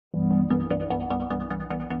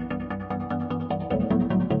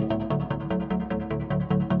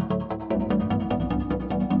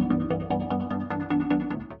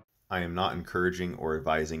I am not encouraging or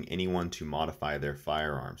advising anyone to modify their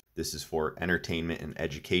firearms. This is for entertainment and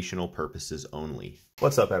educational purposes only.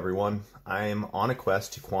 What's up, everyone? I am on a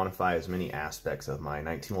quest to quantify as many aspects of my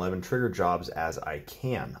 1911 trigger jobs as I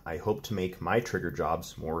can. I hope to make my trigger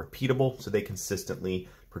jobs more repeatable so they consistently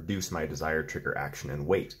produce my desired trigger action and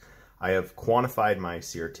weight. I have quantified my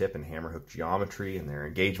Sear tip and hammer hook geometry and their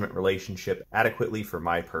engagement relationship adequately for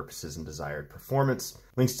my purposes and desired performance.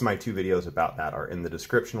 Links to my 2 videos about that are in the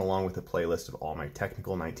description, along with a playlist of all my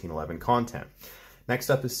technical 1911 content. Next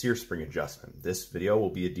up is Sear spring adjustment. This video will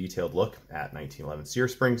be a detailed look at 1911 Sear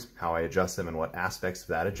springs, how I adjust them, and what aspects of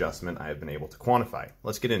that adjustment I have been able to quantify.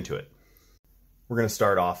 Let's get into it. We're going to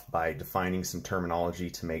start off by defining some terminology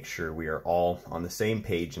to make sure we are all on the same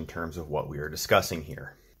page in terms of what we are discussing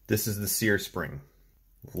here. This is the Sear spring.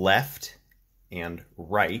 Left and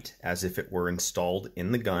right as if it were installed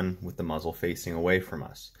in the gun with the muzzle facing away from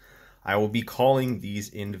us. I will be calling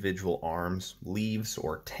these individual arms leaves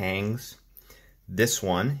or tangs. This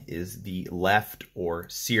one is the left or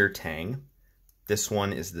Sear tang. This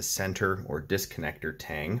one is the center or disconnector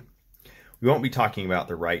tang. We won't be talking about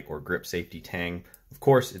the right or grip safety tang. Of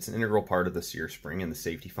course, it's an integral part of the Sear spring and the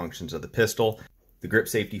safety functions of the pistol. The grip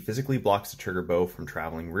safety physically blocks the trigger bow from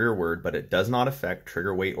traveling rearward, but it does not affect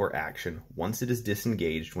trigger weight or action once it is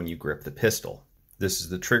disengaged when you grip the pistol. This is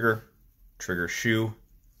the trigger, trigger shoe,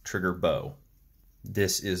 trigger bow.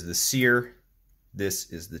 This is the Sear.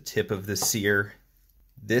 This is the tip of the Sear.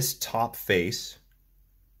 This top face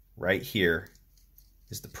right here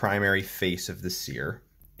is the primary face of the Sear,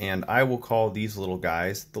 and I will call these little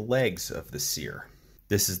guys the legs of the Sear.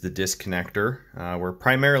 This is the disconnector. We're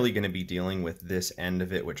primarily going to be dealing with this end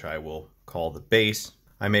of it, which I will call the base.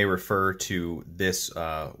 I may refer to this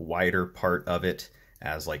wider part of it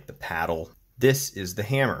as like the paddle. This is the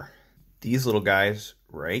hammer. These little guys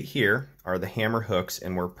right here are the hammer hooks,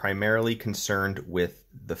 and we're primarily concerned with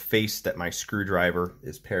the face that my screwdriver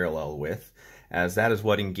is parallel with, as that is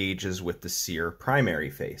what engages with the Sear primary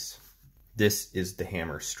face. This is the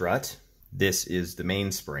hammer strut. This is the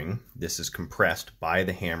mainspring. This is compressed by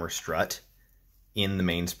the hammer strut in the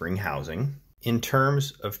mainspring housing. In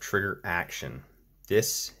terms of trigger action,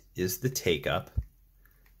 this is the take-up.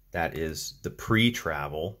 That is the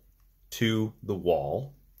pre-travel to the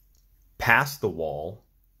wall. Past the wall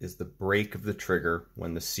is the break of the trigger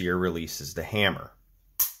when the Sear releases the hammer.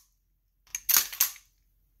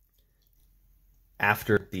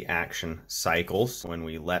 After the action cycles, when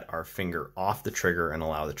we let our finger off the trigger and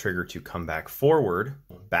allow the trigger to come back forward,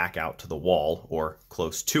 back out to the wall or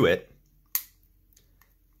close to it,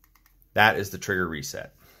 that is the trigger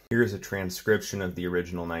reset. Here's a transcription of the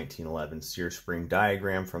original 1911 Sear spring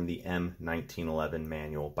diagram from the M1911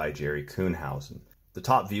 manual by Jerry Kuhnhausen. The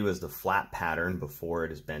top view is the flat pattern before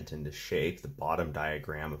it is bent into shape. The bottom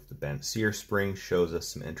diagram of the bent Sear spring shows us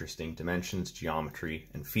some interesting dimensions, geometry,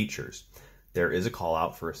 and features. There is a call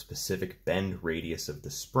out for a specific bend radius of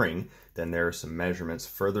the spring. Then there are some measurements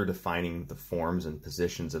further defining the forms and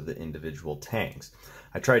positions of the individual tangs.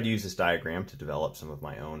 I tried to use this diagram to develop some of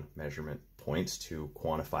my own measurement points to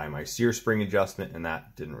quantify my Sear spring adjustment, and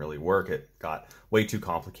that didn't really work. It got way too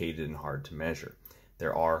complicated and hard to measure.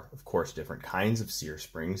 There are, of course, different kinds of Sear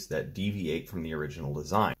springs that deviate from the original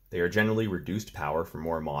design. They are generally reduced power for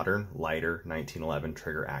more modern, lighter 1911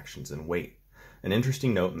 trigger actions and weight. An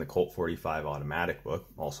interesting note in the Colt 45 automatic book,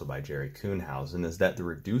 also by Jerry Kuhnhausen, is that the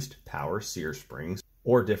reduced power Sear springs,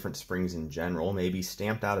 or different springs in general, may be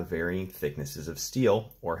stamped out of varying thicknesses of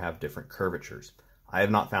steel or have different curvatures. I have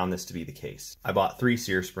not found this to be the case. I bought 3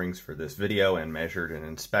 Sear springs for this video and measured and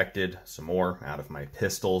inspected some more out of my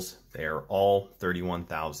pistols. They are all 31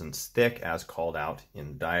 thousandths thick as called out in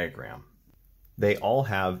the diagram. They all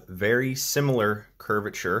have very similar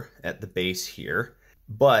curvature at the base here,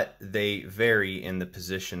 but they vary in the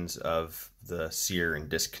positions of the Sear and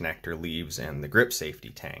disconnector leaves and the grip safety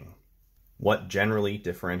tang. What generally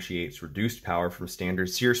differentiates reduced power from standard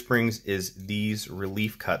Sear springs is these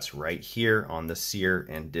relief cuts right here on the Sear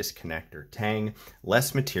and disconnector tang.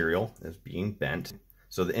 Less material is being bent,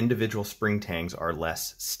 so the individual spring tangs are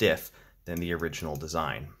less stiff than the original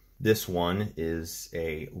design. This one is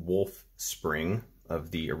a Wolf spring of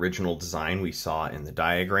the original design we saw in the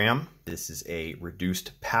diagram. This is a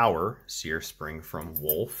reduced power Sear spring from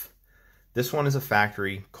Wolf. This one is a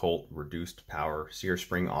factory Colt reduced power Sear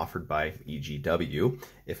spring offered by EGW.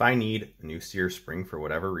 If I need a new Sear spring for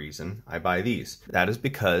whatever reason, I buy these. That is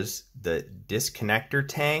because the disconnector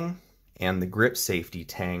tang and the grip safety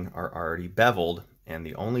tang are already beveled, and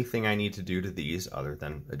the only thing I need to do to these, other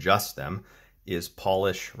than adjust them, is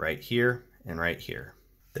polish right here and right here.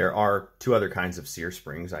 There are two other kinds of Sear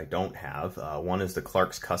springs I don't have. One is the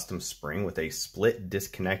Clark's Custom spring with a split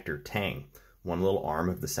disconnector tang. One little arm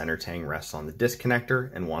of the center tang rests on the disconnector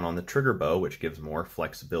and one on the trigger bow, which gives more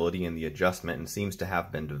flexibility in the adjustment and seems to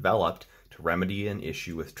have been developed to remedy an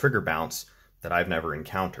issue with trigger bounce that I've never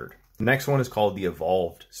encountered. The next one is called the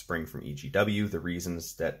Evolved spring from EGW. The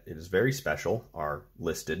reasons that it is very special are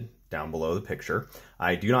listed down below the picture.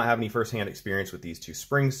 I do not have any firsthand experience with these two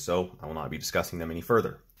springs, so I will not be discussing them any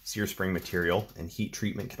further. Sear spring material and heat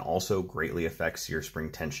treatment can also greatly affect sear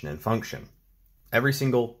spring tension and function. Every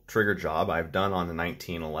single trigger job I've done on the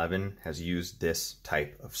 1911 has used this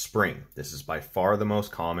type of spring. This is by far the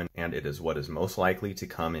most common, and it is what is most likely to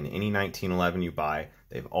come in any 1911 you buy.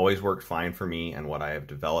 They've always worked fine for me and what I have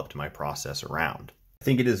developed my process around. I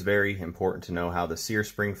think it is very important to know how the sear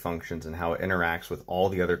spring functions and how it interacts with all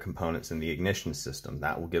the other components in the ignition system.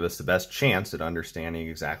 That will give us the best chance at understanding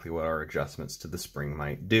exactly what our adjustments to the spring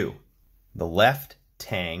might do. The left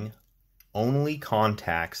tang only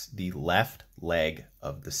contacts the left leg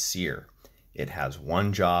of the sear. It has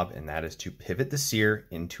one job, and that is to pivot the sear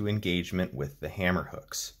into engagement with the hammer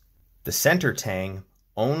hooks. The center tang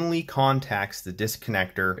only contacts the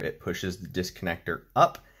disconnector. It pushes the disconnector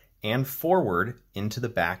up and forward into the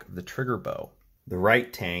back of the trigger bow. The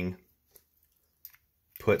right tang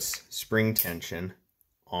puts spring tension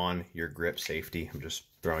on your grip safety. I'm just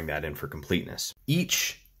throwing that in for completeness.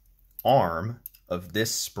 Each arm of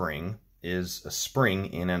this spring is a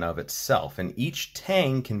spring in and of itself, and each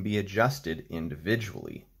tang can be adjusted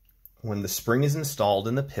individually. When the spring is installed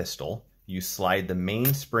in the pistol, you slide the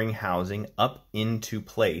main spring housing up into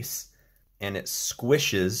place, and it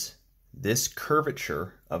squishes this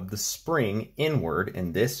curvature of the spring inward,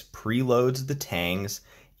 and this preloads the tangs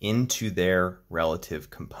into their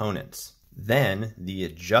relative components. Then the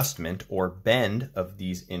adjustment or bend of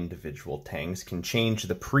these individual tangs can change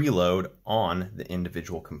the preload on the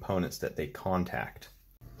individual components that they contact.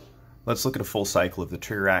 Let's look at a full cycle of the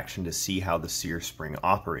trigger action to see how the sear spring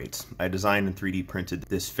operates. I designed and 3D printed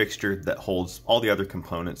this fixture that holds all the other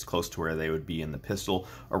components close to where they would be in the pistol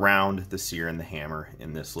around the sear and the hammer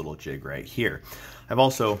in this little jig right here. I've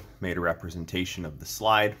also made a representation of the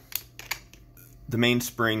slide. The main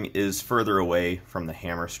spring is further away from the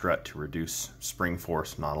hammer strut to reduce spring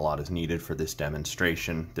force. Not a lot is needed for this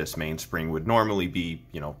demonstration. This main spring would normally be,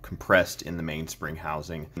 compressed in the main spring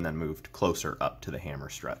housing and then moved closer up to the hammer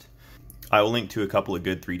strut. I will link to a couple of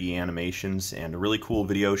good 3D animations and a really cool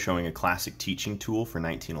video showing a classic teaching tool for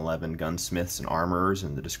 1911 gunsmiths and armorers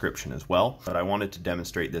in the description as well, but I wanted to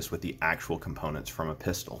demonstrate this with the actual components from a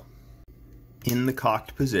pistol. In the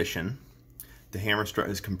cocked position, the hammer strut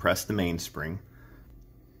has compressed the mainspring.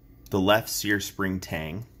 The left sear spring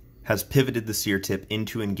tang has pivoted the sear tip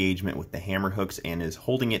into engagement with the hammer hooks and is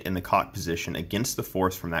holding it in the cocked position against the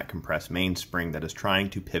force from that compressed mainspring that is trying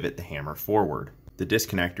to pivot the hammer forward. The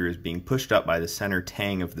disconnector is being pushed up by the center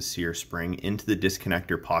tang of the sear spring into the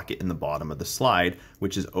disconnector pocket in the bottom of the slide,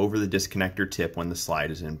 which is over the disconnector tip when the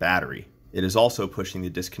slide is in battery. It is also pushing the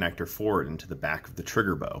disconnector forward into the back of the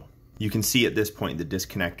trigger bow. You can see at this point the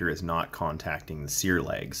disconnector is not contacting the sear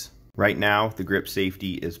legs. Right now, the grip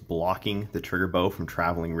safety is blocking the trigger bow from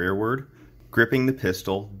traveling rearward. Gripping the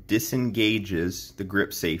pistol disengages the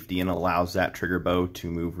grip safety and allows that trigger bow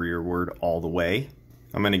to move rearward all the way.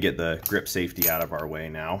 I'm going to get the grip safety out of our way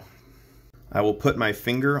now. I will put my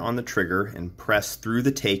finger on the trigger and press through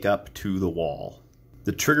the take-up to the wall.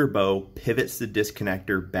 The trigger bow pivots the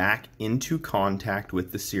disconnector back into contact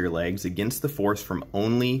with the sear legs against the force from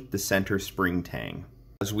only the center spring tang.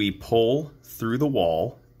 As we pull through the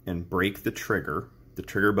wall and break the trigger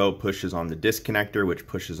bow pushes on the disconnector, which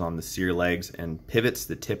pushes on the sear legs and pivots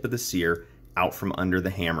the tip of the sear out from under the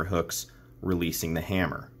hammer hooks, releasing the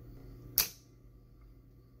hammer.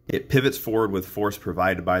 It pivots forward with force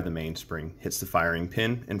provided by the mainspring, hits the firing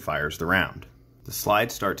pin, and fires the round. The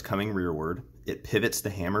slide starts coming rearward. It pivots the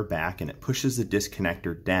hammer back and it pushes the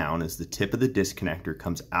disconnector down as the tip of the disconnector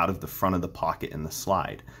comes out of the front of the pocket in the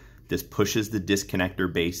slide. This pushes the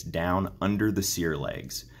disconnector base down under the sear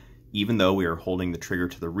legs. Even though we are holding the trigger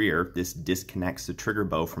to the rear, this disconnects the trigger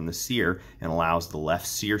bow from the sear and allows the left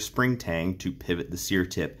sear spring tang to pivot the sear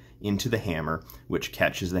tip into the hammer, which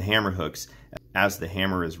catches the hammer hooks as the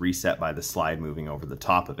hammer is reset by the slide moving over the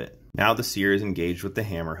top of it. Now the sear is engaged with the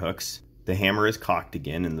hammer hooks. The hammer is cocked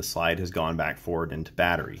again and the slide has gone back forward into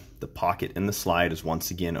battery. The pocket in the slide is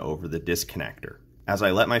once again over the disconnector. As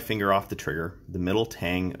I let my finger off the trigger, the middle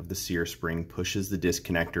tang of the sear spring pushes the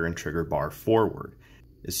disconnector and trigger bar forward.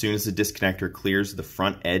 As soon as the disconnector clears the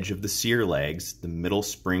front edge of the sear legs, the middle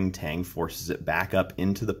spring tang forces it back up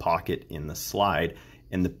into the pocket in the slide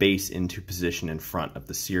and the base into position in front of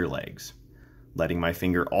the sear legs. Letting my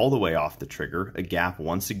finger all the way off the trigger, a gap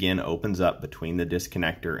once again opens up between the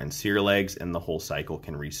disconnector and sear legs, and the whole cycle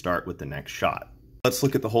can restart with the next shot. Let's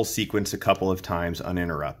look at the whole sequence a couple of times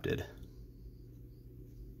uninterrupted.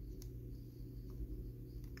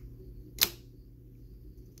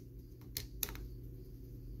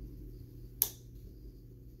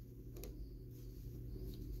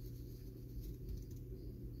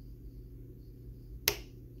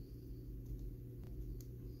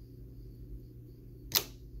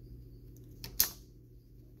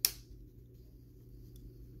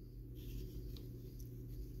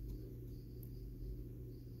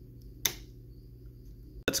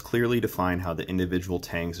 Let's clearly define how the individual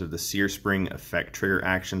tangs of the sear spring affect trigger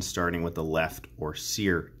action, starting with the left or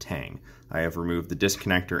sear tang. I have removed the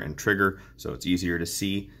disconnector and trigger so it's easier to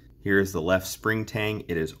see. Here is the left spring tang.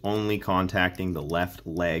 It is only contacting the left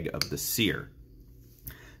leg of the sear.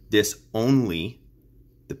 This only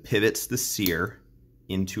pivots the sear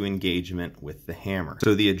into engagement with the hammer.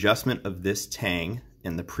 So the adjustment of this tang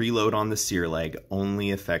and the preload on the sear leg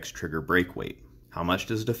only affects trigger break weight. How much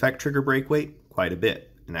does it affect trigger break weight? Quite a bit.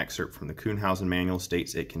 An excerpt from the Kuhnhausen manual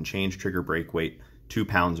states it can change trigger break weight 2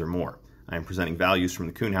 pounds or more. I am presenting values from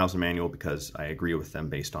the Kuhnhausen manual because I agree with them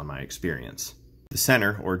based on my experience. The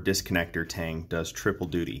center or disconnector tang does triple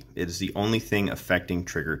duty. It is the only thing affecting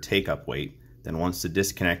trigger take-up weight. Then once the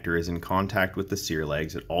disconnector is in contact with the sear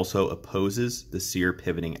legs, it also opposes the sear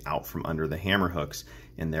pivoting out from under the hammer hooks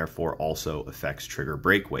and therefore also affects trigger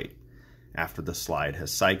break weight. After the slide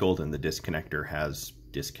has cycled and the disconnector has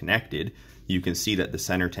disconnected, you can see that the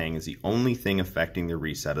center tang is the only thing affecting the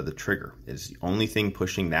reset of the trigger. It is the only thing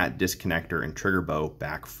pushing that disconnector and trigger bow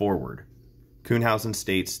back forward. Kuhnhausen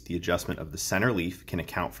states the adjustment of the center leaf can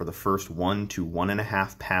account for the first 1 to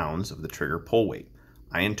 1.5 pounds of the trigger pull weight.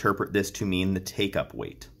 I interpret this to mean the take-up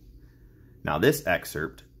weight. Now this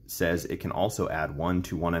excerpt says it can also add 1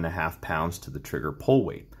 to 1.5 pounds to the trigger pull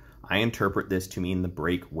weight. I interpret this to mean the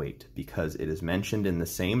break weight because it is mentioned in the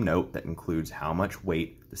same note that includes how much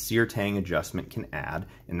weight the sear tang adjustment can add,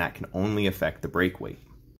 and that can only affect the break weight.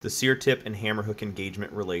 The sear tip and hammer hook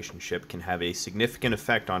engagement relationship can have a significant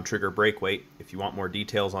effect on trigger break weight. If you want more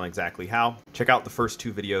details on exactly how, check out the first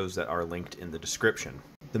 2 videos that are linked in the description.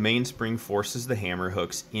 The mainspring forces the hammer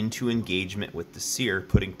hooks into engagement with the sear,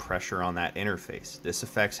 putting pressure on that interface. This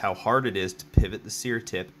affects how hard it is to pivot the sear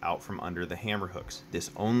tip out from under the hammer hooks. This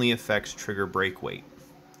only affects trigger break weight.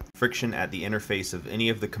 Friction at the interface of any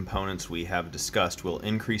of the components we have discussed will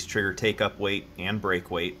increase trigger take-up weight and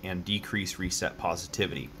break weight and decrease reset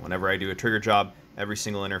positivity. Whenever I do a trigger job, every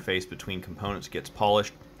single interface between components gets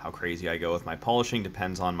polished. How crazy I go with my polishing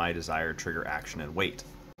depends on my desired trigger action and weight.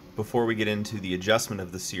 Before we get into the adjustment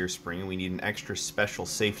of the sear spring, we need an extra special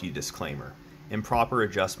safety disclaimer. Improper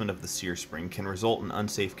adjustment of the sear spring can result in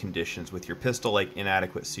unsafe conditions with your pistol, like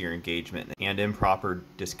inadequate sear engagement and improper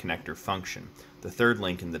disconnector function. The third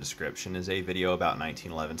link in the description is a video about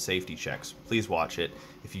 1911 safety checks. Please watch it.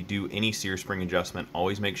 If you do any sear spring adjustment,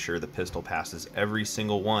 always make sure the pistol passes every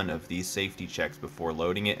single one of these safety checks before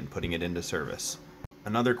loading it and putting it into service.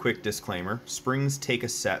 Another quick disclaimer, springs take a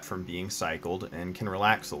set from being cycled and can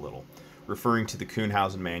relax a little. Referring to the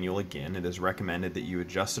Kuhnhausen manual again, it is recommended that you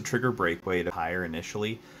adjust the trigger break weight higher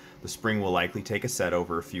initially. The spring will likely take a set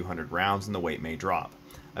over a few hundred rounds and the weight may drop.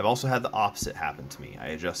 I've also had the opposite happen to me. I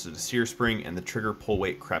adjusted a sear spring and the trigger pull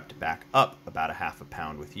weight crept back up about 1/2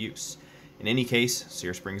 pound with use. In any case,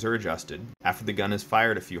 sear springs are adjusted. After the gun is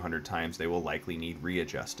fired a few hundred times, they will likely need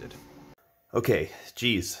readjusted. Okay,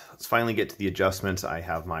 geez, let's finally get to the adjustments. I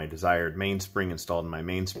have my desired mainspring installed in my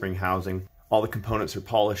mainspring housing. All the components are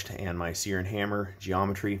polished and my sear and hammer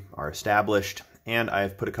geometry are established, and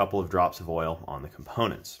I've put a couple of drops of oil on the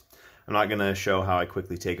components. I'm not going to show how I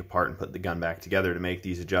quickly take apart and put the gun back together to make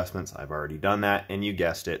these adjustments. I've already done that, and you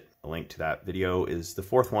guessed it, a link to that video is the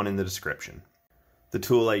 4th one in the description. The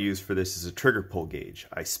tool I use for this is a trigger pull gauge.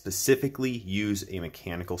 I specifically use a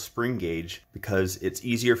mechanical spring gauge because it's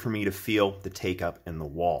easier for me to feel the take-up in the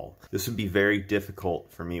wall. This would be very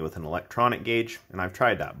difficult for me with an electronic gauge, and I've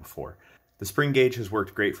tried that before. The spring gauge has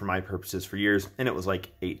worked great for my purposes for years, and it was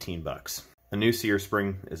like 18 bucks. A new sear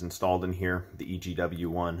spring is installed in here, the EGW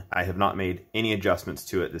one. I have not made any adjustments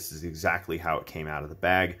to it. This is exactly how it came out of the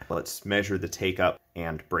bag. Let's measure the take-up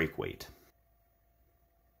and break weight.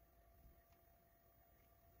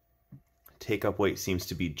 Take-up weight seems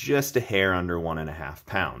to be just a hair under 1.5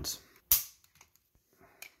 pounds.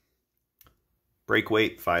 Break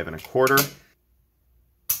weight, 5 1/4.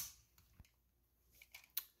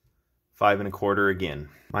 5 1/4 again.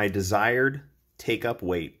 My desired take-up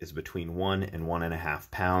weight is between 1 and 1.5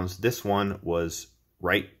 pounds. This one was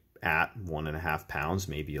right at 1.5 pounds,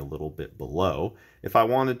 maybe a little bit below. If I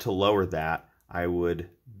wanted to lower that, I would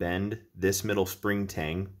bend this middle spring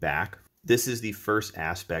tang back. This is the first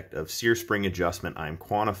aspect of sear spring adjustment I'm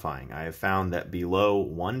quantifying. I have found that below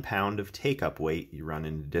 1 pound of take-up weight, you run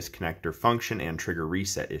into disconnector function and trigger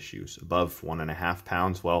reset issues. Above 1.5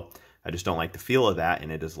 pounds, well, I just don't like the feel of that,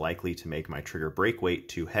 and it is likely to make my trigger break weight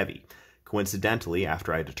too heavy. Coincidentally,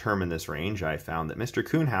 after I determined this range, I found that Mr.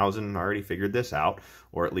 Kuhnhausen already figured this out,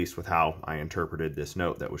 or at least with how I interpreted this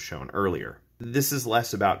note that was shown earlier. This is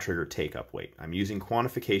less about trigger take-up weight. I'm using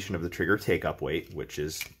quantification of the trigger take-up weight, which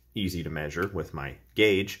is easy to measure with my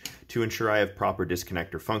gauge, to ensure I have proper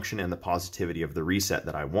disconnector function and the positivity of the reset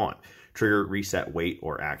that I want. Trigger reset weight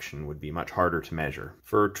or action would be much harder to measure.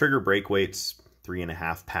 For trigger break weights,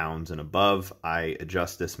 3.5 pounds and above, I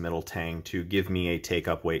adjust this middle tang to give me a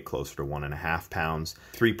take-up weight closer to 1.5 pounds.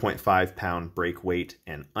 3.5 pound break weight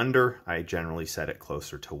and under, I generally set it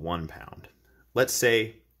closer to 1 pound. Let's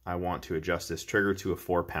say I want to adjust this trigger to a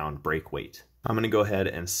 4 pound break weight. I'm going to go ahead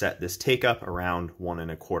and set this take-up around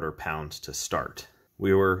 1.25 pounds to start.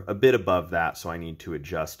 We were a bit above that, so I need to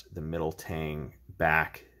adjust the middle tang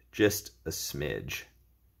back just a smidge.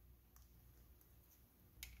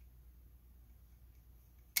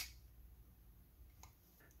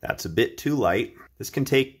 That's a bit too light. This can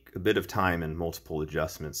take a bit of time and multiple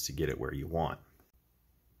adjustments to get it where you want.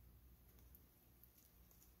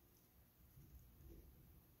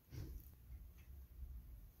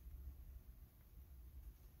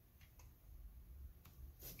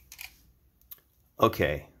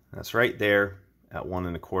 Okay, that's right there at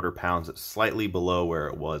 1.25 pounds. It's slightly below where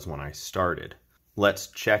it was when I started. Let's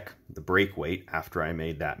check the break weight after I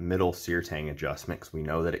made that middle sear tang adjustment, because we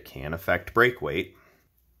know that it can affect break weight.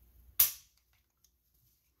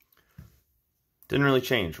 Didn't really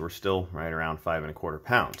change. We're still right around 5.25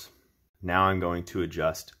 pounds. Now I'm going to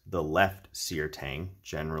adjust the left sear tang,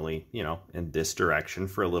 generally, in this direction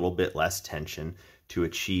for a little bit less tension to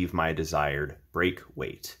achieve my desired break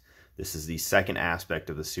weight. This is the second aspect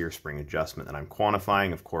of the sear spring adjustment that I'm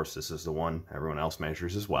quantifying. Of course, this is the one everyone else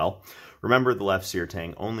measures as well. Remember, the left sear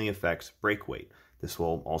tang only affects break weight. This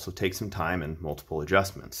will also take some time and multiple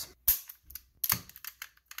adjustments.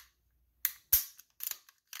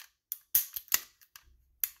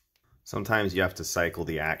 Sometimes you have to cycle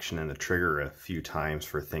the action and the trigger a few times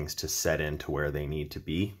for things to set into where they need to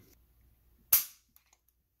be.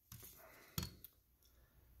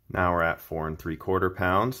 Now we're at 4.75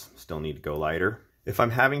 pounds. Still need to go lighter. If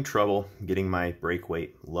I'm having trouble getting my break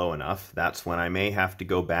weight low enough, that's when I may have to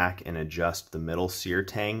go back and adjust the middle sear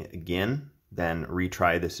tang again, then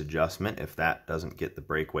retry this adjustment. If that doesn't get the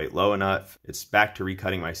break weight low enough, it's back to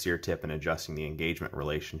recutting my sear tip and adjusting the engagement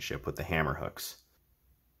relationship with the hammer hooks.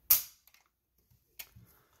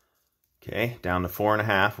 Okay, down to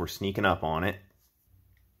 4.5, we're sneaking up on it.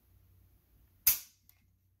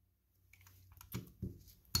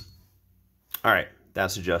 All right,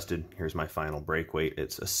 that's adjusted. Here's my final break weight.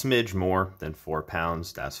 It's a smidge more than 4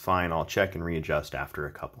 pounds. That's fine. I'll check and readjust after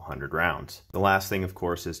a couple hundred rounds. The last thing, of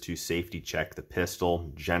course, is to safety check the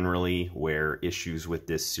pistol. Generally, where issues with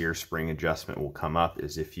this sear spring adjustment will come up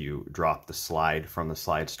is if you drop the slide from the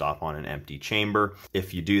slide stop on an empty chamber.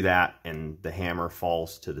 If you do that and the hammer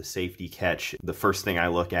falls to the safety catch, the first thing I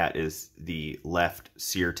look at is the left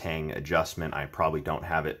sear tang adjustment. I probably don't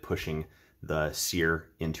have it pushing the sear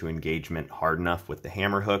into engagement hard enough with the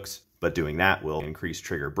hammer hooks, but doing that will increase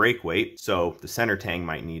trigger break weight. So the center tang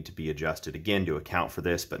might need to be adjusted again to account for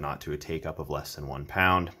this, but not to a take-up of less than 1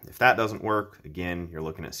 pound. If that doesn't work, again, you're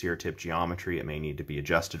looking at sear tip geometry. It may need to be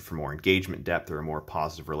adjusted for more engagement depth or a more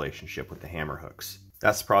positive relationship with the hammer hooks.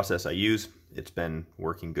 That's the process I use. It's been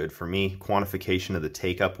working good for me. Quantification of the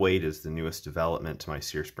take-up weight is the newest development to my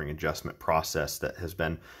sear spring adjustment process that has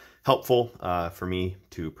been helpful for me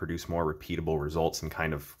to produce more repeatable results and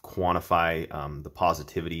kind of quantify the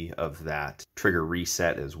positivity of that trigger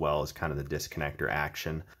reset as well as kind of the disconnector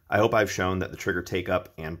action. I hope I've shown that the trigger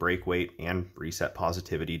take-up and break weight and reset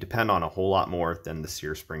positivity depend on a whole lot more than the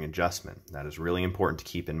sear spring adjustment. That is really important to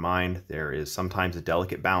keep in mind. There is sometimes a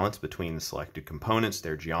delicate balance between the selected components,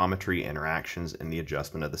 their geometry, interactions, and the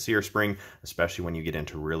adjustment of the sear spring, especially when you get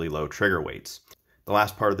into really low trigger weights. The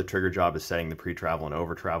last part of the trigger job is setting the pre-travel and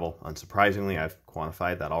over-travel. Unsurprisingly, I've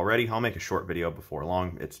quantified that already. I'll make a short video before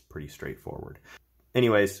long. It's pretty straightforward.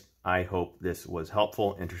 Anyways, I hope this was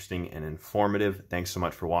helpful, interesting, and informative. Thanks so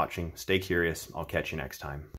much for watching. Stay curious. I'll catch you next time.